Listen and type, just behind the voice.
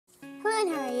Hello,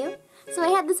 and how are you? So I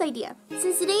had this idea.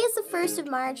 Since today is the 1st of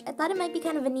March, I thought it might be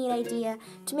kind of a neat idea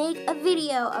to make a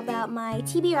video about my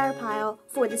TBR pile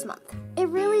for this month. It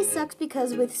really sucks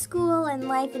because with school and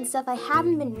life and stuff, I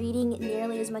haven't been reading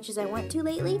nearly as much as I want to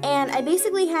lately, and I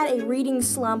basically had a reading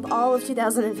slump all of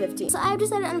 2015. So I've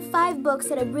decided on 5 books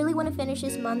that I really want to finish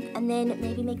this month, and then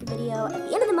maybe make a video at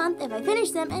the end of the month if I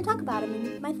finish them and talk about them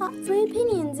and my thoughts, my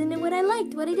opinions, and what I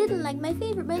liked, what I didn't like, my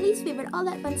favorite, my least favorite, all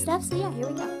that fun stuff. So yeah, here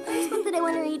we go. The first book that I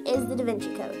want to read is The Da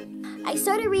Vinci Code. I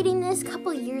started reading this a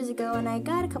couple years ago and I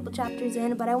got a couple chapters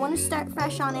in, but I want to start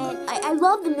fresh on it. I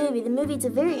love the movie. The movie, it's a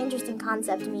very interesting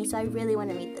concept to me, so I really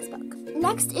want to read this book.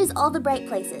 Next is All the Bright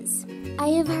Places. I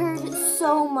have heard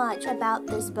so much about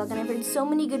this book and I've heard so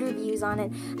many good reviews on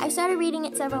it. I started reading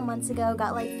it several months ago,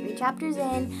 got like 3 chapters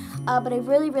in, but I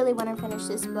really want to finish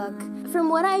this book. From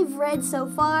what I've read so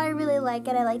far, I really like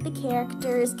it. I like the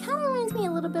characters. Kind of reminds me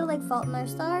a little bit of like Fault in Our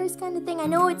Stars kind of thing. I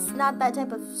know it's not that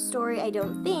type of story, I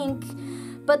don't think,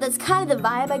 but that's kind of the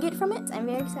vibe I get from it. I'm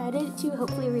very excited to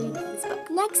hopefully read this book.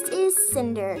 Next is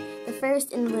Cinder, the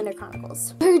first in the Lunar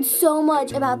Chronicles. I heard so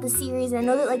much about the series, and I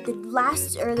know that like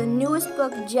the newest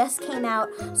book just came out,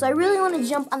 so I really want to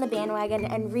jump on the bandwagon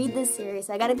and read this series.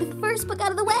 So I gotta get the first book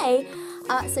out of the way.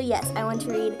 So yes, I want to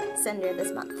read Cinder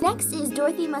this month. Next is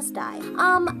Dorothy Must Die.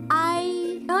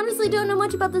 I honestly don't know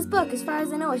much about this book. As far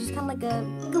as I know, it's just kind of like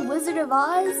a Wizard of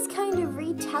Oz kind of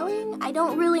retelling. I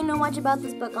don't really know much about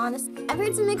this book, honestly. I've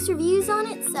heard some mixed reviews on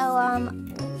it, so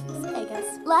I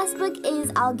guess. Last book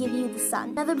is I'll Give You the Sun.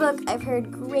 Another book I've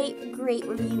heard great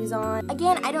reviews on.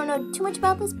 Again, I don't know too much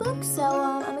about this book, so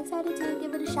I'm excited to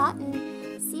give it a shot and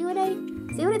see what I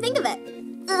think of it.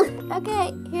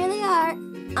 Okay, here they are.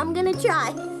 I'm gonna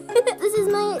try. This is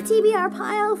my TBR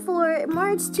pile for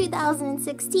March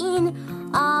 2016.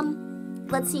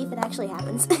 Let's see if it actually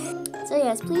happens. So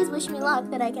yes, please wish me luck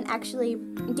that I can actually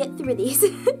get through these.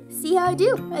 See how I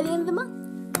do by the end of the month.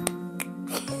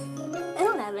 I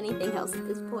don't have anything else at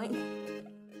this point.